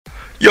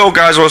Yo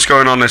guys, what's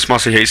going on? It's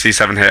Mossy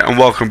HD7 here and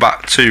welcome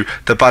back to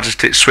the Badger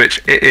Tits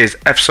Switch. It is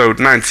episode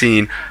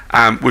 19.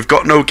 We've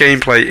got no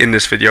gameplay in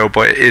this video,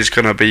 but it is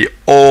going to be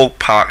all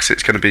packs.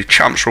 It's going to be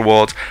champs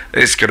rewards,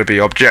 it's going to be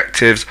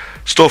objectives,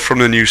 stuff from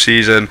the new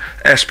season,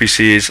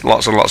 SBCs,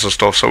 lots and lots of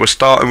stuff. So we're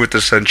starting with the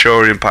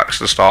Centurion packs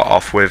to start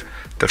off with,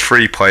 the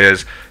 3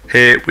 players.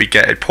 Here we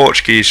get a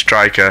Portuguese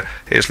striker.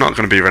 It's not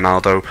going to be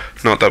Ronaldo,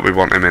 not that we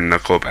want him in the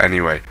club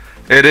anyway.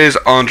 It is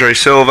Andre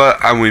Silva,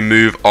 and we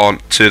move on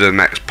to the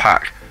next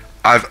pack.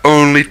 I've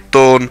only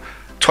done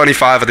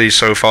 25 of these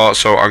so far,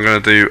 so I'm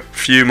going to do a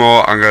few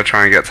more. I'm going to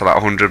try and get to that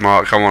 100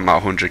 mark. I want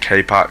that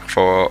 100k pack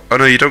for... Oh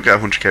no, you don't get a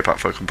 100k pack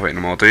for completing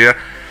them all, do you?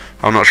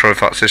 I'm not sure if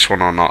that's this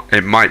one or not.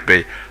 It might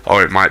be,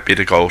 or it might be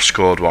the goal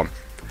scored one.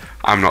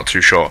 I'm not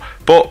too sure.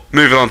 But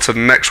moving on to the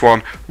next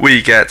one,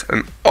 we get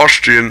an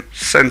Austrian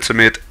centre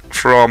mid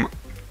from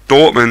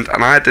Dortmund,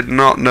 and I did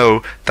not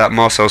know that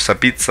Marcel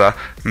Sabitzer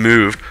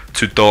moved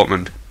to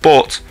Dortmund,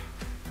 but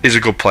he's a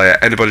good player.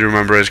 Anybody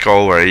remember his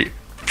goal where he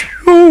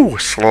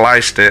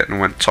sliced it and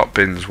went top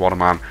bins? What a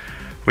man.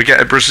 We get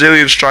a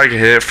Brazilian striker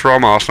here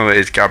from Arsenal. It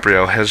is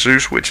Gabriel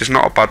Jesus, which is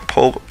not a bad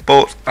pull,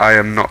 but I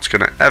am not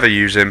going to ever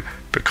use him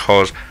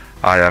because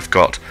I have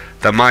got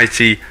the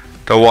mighty,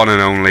 the one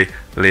and only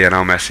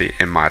Lionel Messi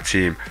in my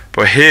team.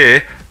 But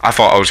here I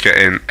thought I was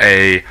getting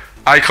a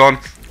icon.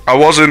 I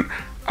wasn't.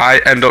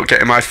 I end up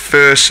getting my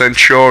first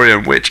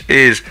Centurion, which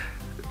is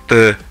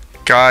the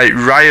guy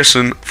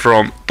Ryerson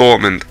from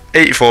Dortmund.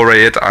 84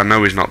 rated. I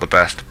know he's not the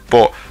best,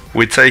 but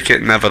we take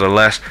it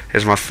nevertheless.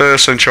 It's my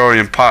first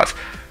Centurion pack.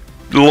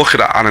 Look at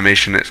that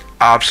animation, it's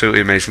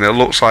absolutely amazing. It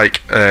looks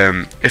like,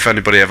 if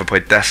anybody ever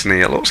played Destiny,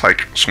 it looks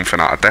like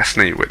something out of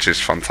Destiny, which is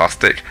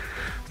fantastic.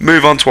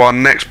 Move on to our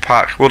next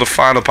pack. Well, the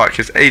final pack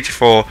is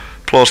 84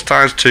 plus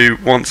times 2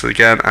 once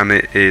again, and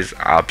it is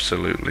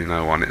absolutely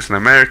no one. It's an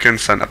American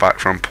centre back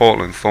from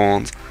Portland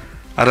Thorns.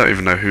 I don't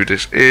even know who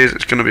this is.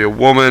 It's going to be a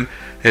woman.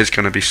 It's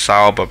going to be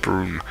Salba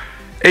Broom.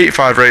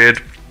 85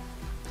 rated,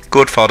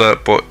 good fodder,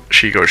 but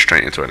she goes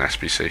straight into an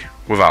SBC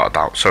without a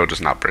doubt. So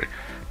does Nabry.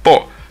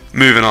 But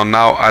moving on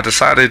now, I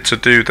decided to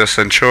do the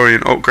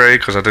Centurion upgrade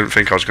because I didn't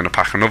think I was going to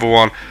pack another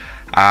one,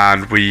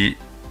 and we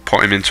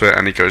put him into it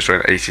and he goes to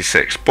an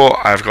 86. But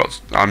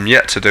I'm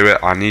yet to do it.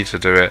 I need to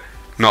do it.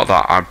 Not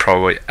that I'm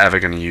probably ever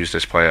going to use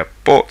this player,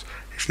 but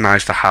it's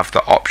nice to have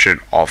the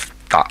option of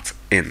that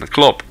in the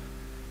club.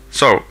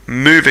 So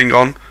moving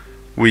on,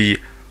 we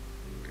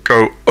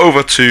go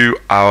over to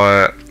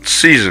our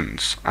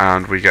seasons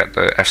and we get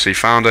the FC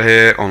Founder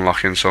here,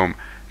 unlocking some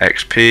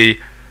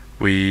XP.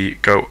 We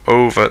go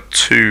over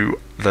to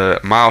the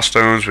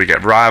milestones. We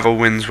get rival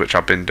wins, which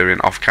I've been doing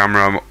off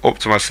camera. I'm up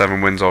to my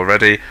 7 wins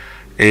already.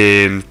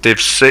 In Div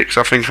 6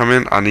 I think I'm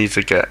in. I need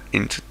to get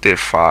into Div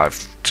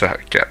 5 to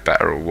get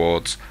better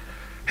rewards.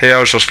 Here I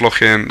was just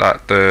looking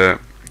at the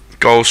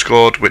goal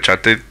scored, which I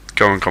did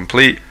go and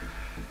complete.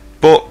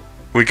 But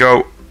we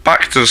go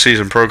back to the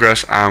season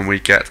progress and we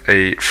get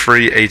a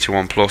free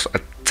 81 plus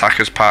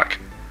attackers pack,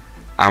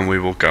 and we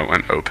will go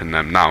and open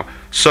them now.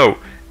 So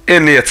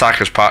in the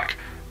attackers pack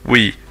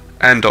we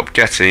end up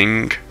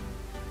getting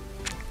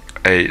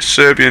a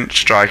Serbian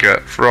striker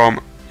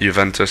from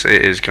Juventus.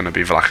 It is going to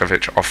be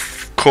Vlahovic,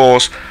 of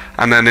course.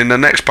 And then in the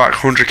next pack,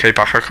 100k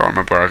pack, I can't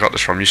remember where I got this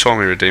from. You saw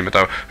me redeem it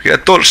though. We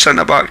get a Dutch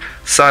centre back,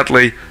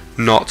 sadly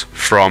not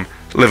from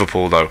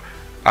Liverpool though.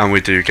 And we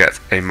do get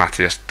a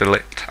Matthias de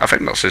Ligt. I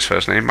think that's his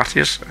first name,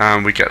 Matthias.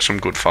 And we get some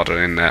good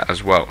fodder in there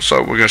as well. So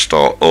we're going to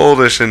store all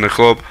this in the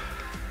club.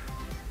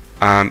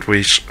 And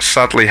we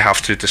sadly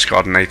have to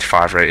discard an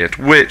 85 rated,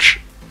 which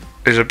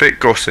is a bit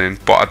gutting,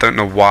 but I don't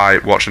know why,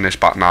 watching this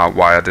back now,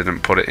 why I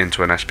didn't put it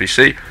into an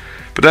SBC.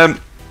 But then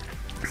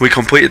we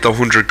completed the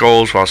 100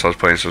 goals whilst I was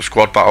playing some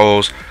squad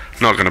battles.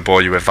 Not going to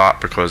bore you with that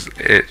because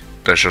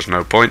there's just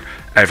no point.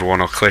 Everyone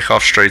will click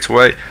off straight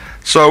away.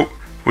 So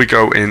we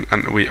go in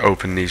and we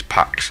open these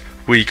packs.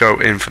 We go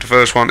in for the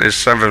first one is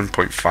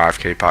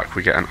 7.5k pack.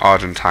 We get an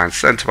Argentine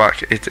centre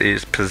back. It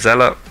is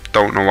Pizzella.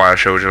 Don't know why I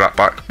showed you that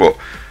back, but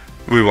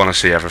we want to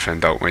see everything,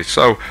 don't we?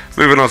 So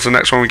moving on to the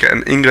next one, we get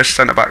an English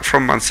centre back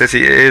from Man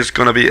City. It is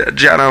going to be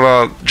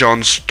General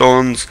John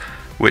Stones,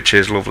 which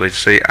is lovely to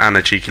see, and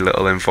a cheeky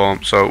little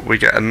inform. So we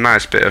get a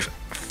nice bit of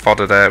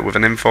fodder there with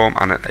an inform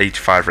and an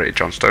 85 rated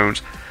John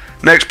Stones.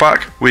 Next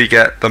pack we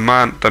get the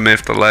man, the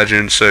myth, the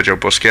legend, Sergio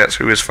Busquets,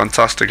 who is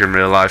fantastic in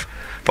real life,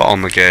 but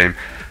on the game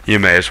you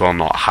may as well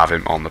not have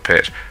him on the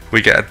pitch.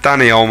 We get a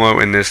Dani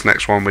Olmo in this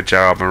next one with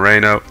Gerard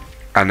Moreno.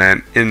 And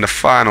then in the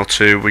final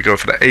 2 we go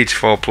for the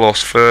 84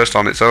 plus first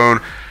on its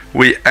own.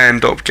 We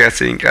end up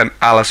getting an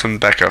Alisson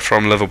Becker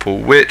from Liverpool,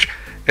 which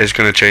is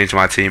going to change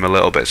my team a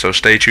little bit, so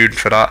stay tuned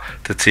for that.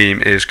 The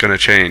team is going to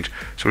change.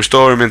 So we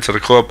store him into the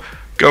club,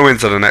 go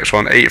into the next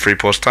one, 83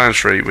 plus times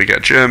 3. We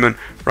get German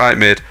right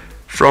mid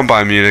from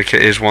Bayern Munich.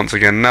 It is once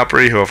again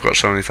Nabry, who I've got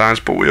so many times,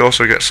 but we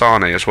also get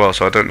Sane as well,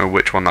 so I don't know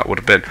which one that would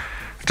have been.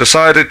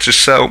 Decided to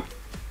sell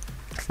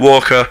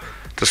Walker,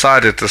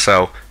 decided to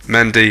sell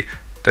Mendy.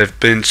 They've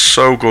been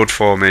so good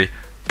for me,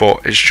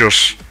 but it's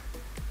just,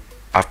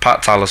 I've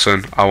packed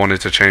Alisson. I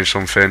wanted to change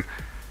something.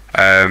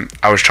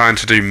 I was trying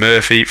to do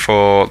Murphy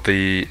for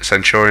the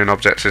Centurion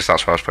objectives.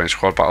 That's why I was playing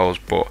squad battles,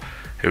 but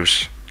I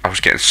was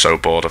getting so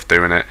bored of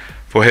doing it.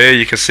 But here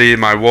you can see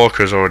my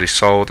Walker is already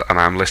sold, and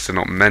I'm listing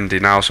up Mendy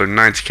now. So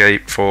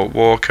 90k for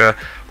Walker,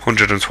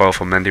 112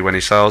 for Mendy when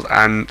he sells,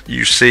 and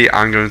you see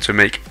I'm going to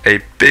make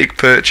a big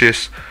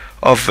purchase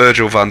of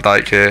Virgil van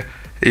Dijk here.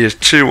 He is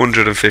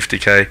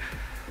 250k.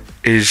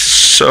 He's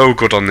so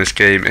good on this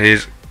game.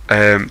 His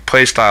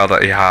play style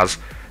that he has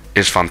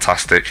is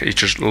fantastic. He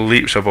just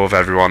leaps above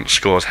everyone,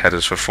 scores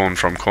headers for fun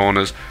from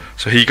corners.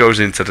 So he goes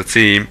into the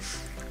team,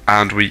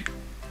 and we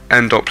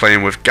end up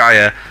playing with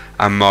Gaia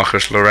and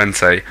Marcus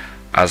Llorente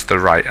as the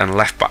right and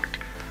left back.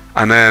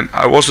 And then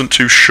I wasn't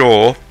too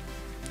sure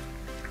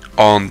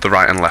on the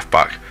right and left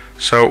back,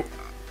 so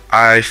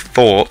I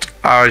thought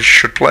I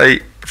should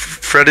play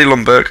Freddie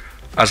Ljungberg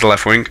as a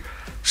left wing,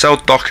 sell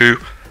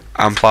Doku,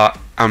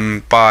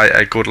 and buy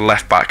a good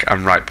left back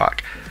and right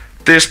back.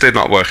 This did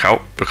not work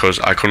out because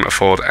I couldn't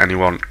afford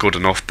anyone good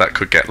enough that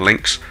could get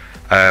links.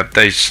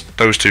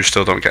 Those two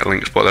still don't get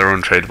links, but they're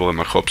untradeable in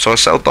my club. So I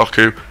sell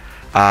Doku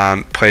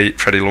and play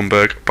Freddie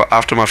Ljungberg. But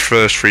after my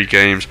first 3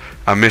 games,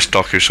 I missed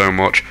Doku so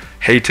much,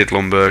 hated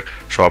Ljungberg,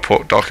 so I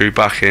put Doku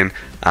back in,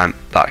 and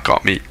that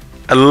got me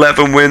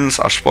 11 wins.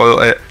 I've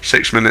spoiled it.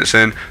 6 minutes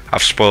in,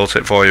 I've spoiled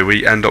it for you.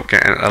 We end up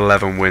getting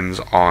 11 wins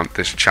on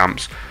this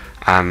champs,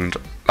 and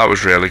that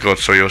was really good.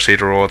 So you'll see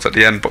the rewards at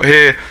the end. But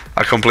here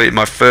I completed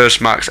my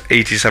first max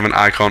 87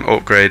 icon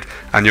upgrade,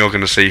 and you're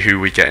going to see who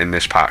we get in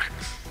this pack.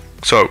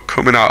 So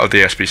coming out of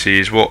the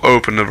SBCs, we'll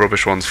open the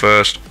rubbish ones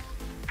first.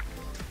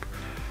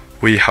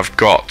 We have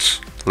got,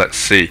 let's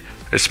see,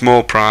 a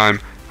small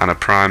prime and a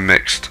prime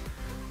mixed.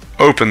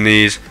 Open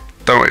these.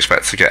 Don't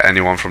expect to get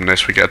anyone from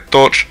this. We get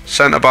Dutch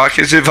centre back.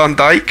 Is it Van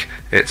Dijk?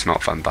 It's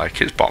not Van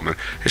Dijk, it's Botman.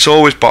 It's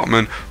always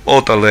Botman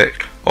or De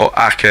Ligt or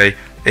Ake.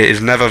 It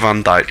is never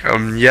Van Dijk.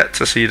 I'm yet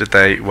to see the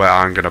day where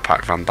I'm going to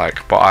pack Van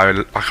Dijk, but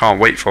I can't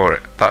wait for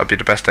it. That would be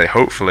the best day.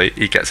 Hopefully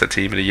he gets a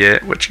team of the year,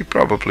 which he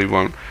probably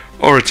won't,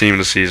 or a team of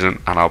the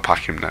season, and I'll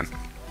pack him then.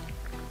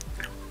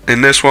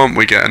 In this one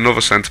we get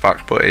another centre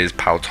back, but it is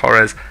Pau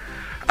Torres.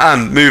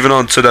 And moving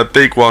on to the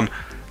big one,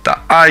 the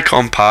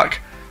icon pack.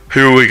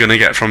 Who are we going to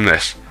get from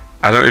this?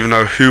 I don't even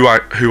know who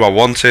I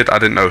wanted. I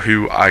didn't know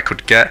who I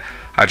could get.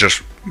 I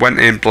just went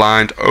in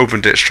blind,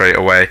 opened it straight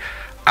away,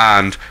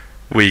 and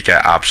we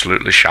get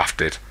absolutely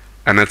shafted.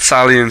 An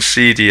Italian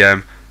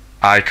CDM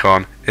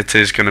icon. It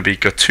is going to be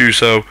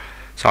Gattuso.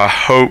 So I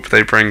hope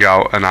they bring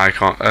out an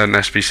icon, an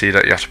SBC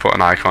that you have to put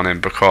an icon in,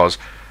 because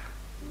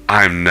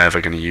I'm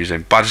never going to use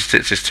him.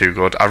 Bajcetic is too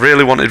good. I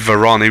really wanted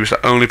Veron. He was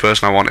the only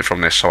person I wanted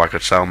from this, so I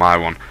could sell my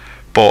one.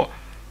 But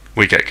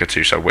we get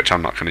Gattuso, which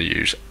I'm not going to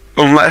use.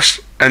 Unless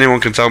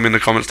anyone can tell me in the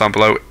comments down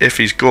below if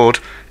he's good.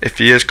 If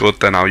he is good,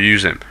 then I'll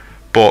use him.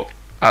 But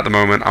at the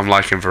moment, I'm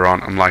liking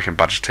Veron, I'm liking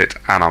Bajcetic,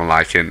 and I'm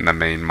liking the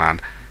main man,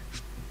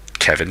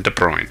 Kevin De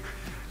Bruyne.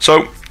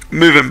 So,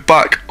 moving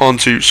back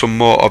onto some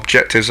more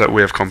objectives that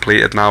we have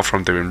completed now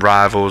from doing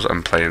rivals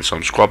and playing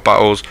some squad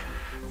battles.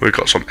 We've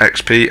got some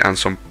XP and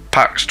some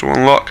packs to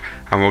unlock,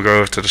 and we'll go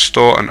over to the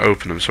store and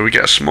open them. So we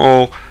get a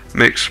small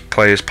mixed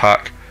players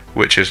pack,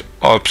 which is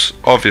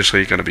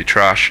obviously going to be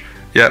trash.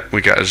 Yep,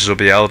 we get a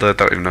Zubi Elder,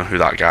 don't even know who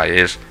that guy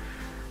is.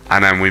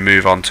 And then we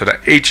move on to the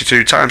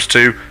 82 times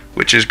 2,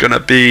 which is going to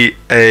be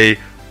a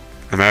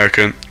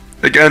American.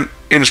 Again,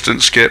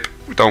 instant skip,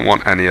 we don't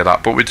want any of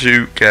that, but we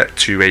do get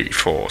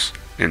 284s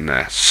in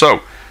there.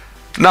 So,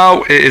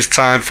 now it is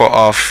time for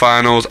our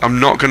finals. I'm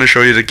not going to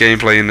show you the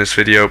gameplay in this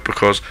video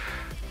because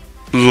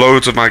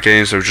loads of my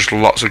games, there were just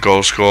lots of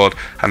goals scored,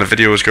 and the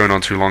video was going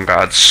on too long. I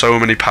had so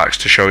many packs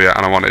to show you,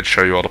 and I wanted to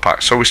show you all the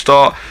packs. So we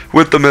start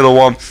with the middle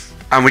one,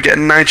 and we get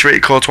a 90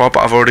 rated Courtois,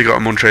 but I've already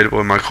got him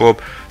untradeable in my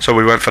club, so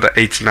we went for the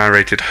 89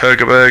 rated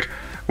Hergerberg,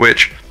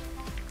 which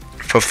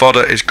for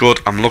fodder is good.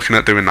 I'm looking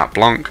at doing that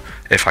Blanc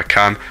if I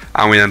can,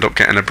 and we end up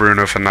getting a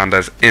Bruno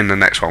Fernandes in the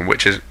next one,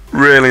 which is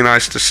really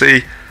nice to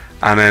see.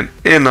 And then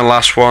in the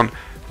last one,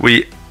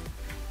 we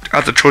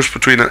had the choice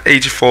between an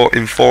 84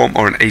 in form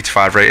or an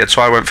 85 rated,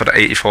 so I went for the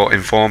 84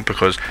 in form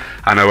because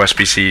I know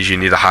SBCs you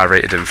need a high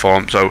rated in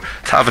form, so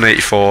to have an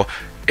 84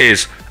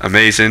 is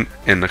amazing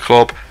in the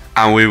club.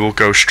 And we will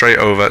go straight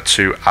over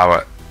to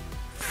our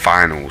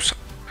finals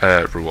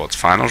rewards,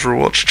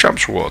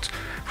 champs rewards.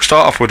 We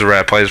start off with the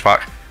rare players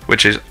pack,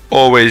 which is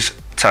always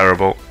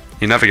terrible.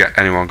 You never get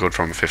anyone good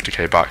from a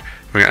 50k back.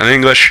 We get an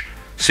English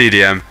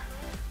CDM,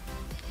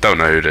 don't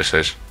know who this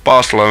is,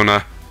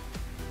 Barcelona.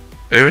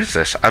 Who is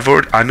this?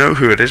 I know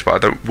who it is, but I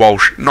don't.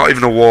 Walsh, not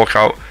even a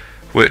walkout,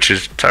 which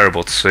is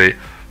terrible to see.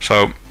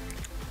 So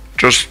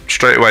just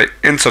straight away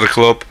into the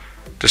club,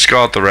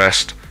 discard the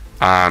rest,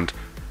 and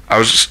I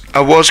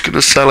was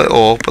gonna sell it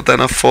all, but then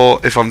I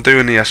thought if I'm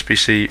doing the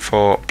SBC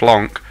for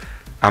Blanc,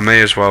 I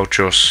may as well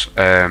just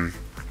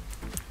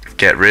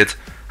get rid.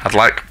 I'd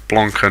like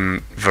Blanc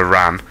and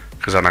Varane,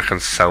 because then I can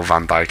sell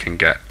Van Dijk and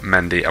get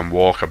Mendy and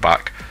Walker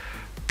back.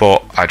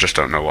 but I just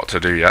don't know what to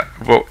do yet.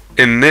 But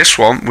in this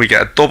one, we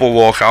get a double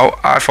walkout.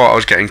 I thought I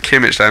was getting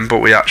Kimmich then, but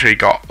we actually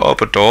got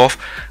Oberdorf,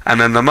 and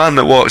then the man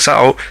that walks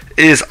out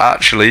is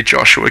actually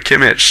Joshua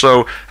Kimmich.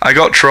 So I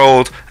got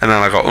trolled, and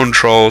then I got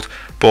untrolled,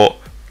 but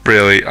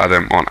really I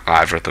didn't want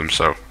either of them,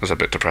 so it was a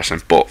bit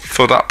depressing. But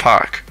for that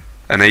pack,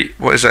 an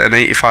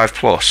 85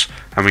 plus,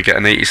 and we get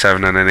an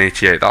 87 and an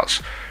 88,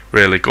 that's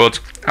really good.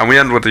 And we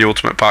end with the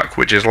ultimate pack,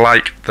 which is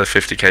like the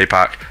 50k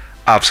pack,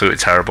 absolutely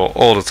terrible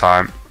all the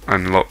time.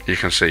 And look, you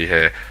can see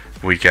here,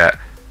 we get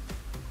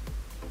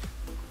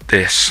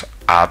this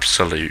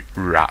absolute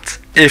rat.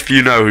 If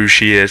you know who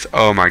she is,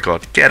 oh my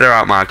god, get her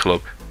out my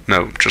club.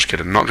 No, just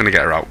kidding, not going to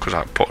get her out because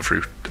I put her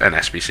through an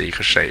SBC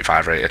because she's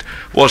 85 rated.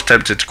 Was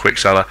tempted to quick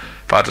sell her,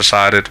 but I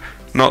decided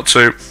not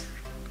to.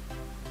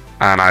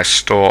 And I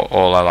store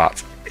all of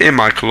that in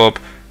my club.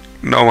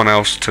 No one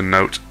else to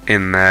note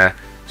in there.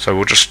 So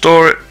we'll just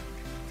store it.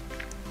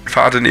 In fact,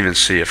 I didn't even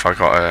see if I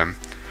got a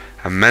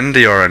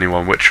Mendy or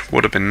anyone, which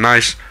would have been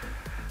nice.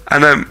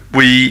 And then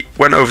we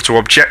went over to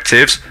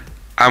objectives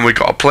and we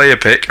got a player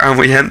pick, and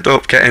we ended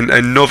up getting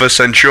another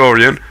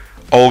Centurion,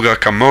 Olga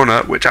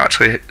Carmona, which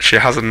actually she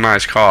has a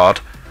nice card.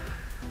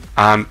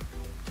 And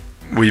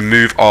we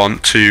move on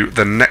to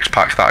the next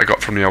pack that I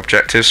got from the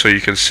objectives. So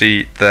you can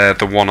see there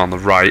the one on the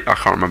right. I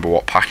can't remember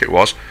what pack it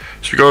was.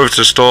 So we go over to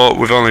the store.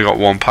 We've only got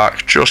one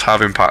pack, just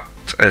having packed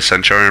a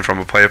Centurion from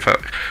a player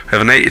pack. We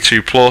have an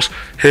 82 plus.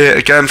 Here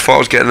again, thought I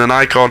was getting an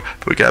icon,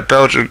 but we get a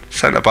Belgian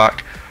centre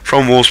back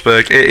from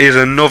Wolfsburg. It is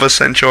another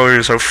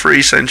Centurion, so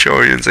 3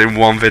 Centurions in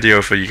one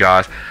video for you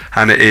guys,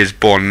 and it is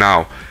born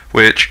now,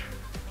 which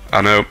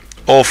I know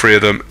all 3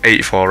 of them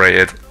 84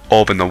 rated,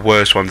 all been the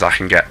worst ones I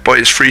can get, but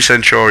it's 3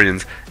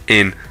 Centurions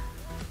in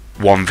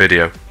one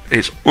video.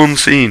 It's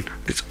unseen,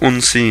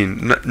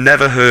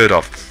 never heard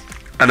of.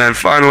 And then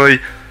finally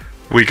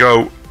we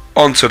go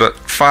onto the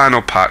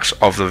final packs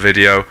of the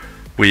video.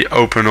 We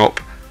open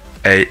up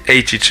a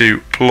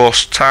 82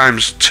 plus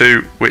times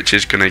 2, which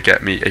is going to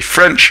get me a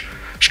French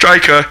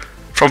striker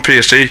from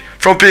PSG.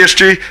 From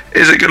PSG,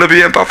 is it going to be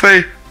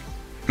Mbappe?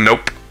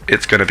 Nope,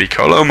 it's going to be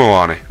Kolo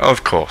Muani,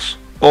 of course.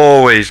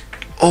 Always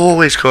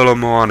Kolo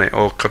Muani,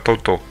 or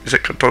Katoto. Is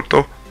it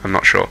Katoto? I'm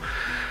not sure.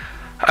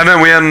 And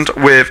then we end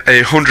with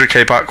a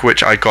 100k pack,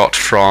 which I got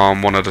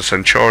from one of the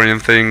Centurion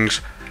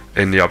things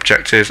in the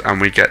objectives,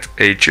 and we get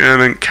a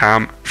German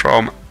cam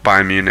from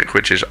Bayern Munich,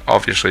 which is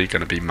obviously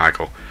going to be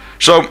Michael.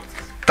 So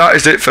that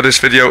is it for this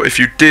video. If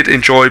you did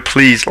enjoy,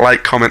 please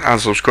like, comment and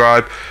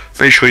subscribe.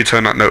 Make sure you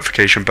turn that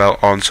notification bell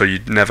on so you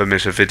never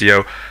miss a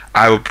video.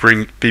 I will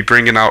be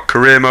bringing out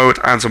career mode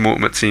and some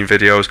ultimate team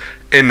videos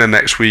in the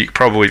next week,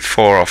 probably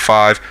 4 or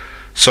 5.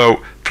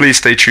 So please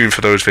stay tuned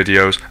for those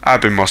videos.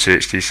 I've been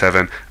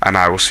MossyHD7, and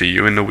I will see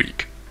you in the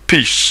week.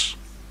 Peace.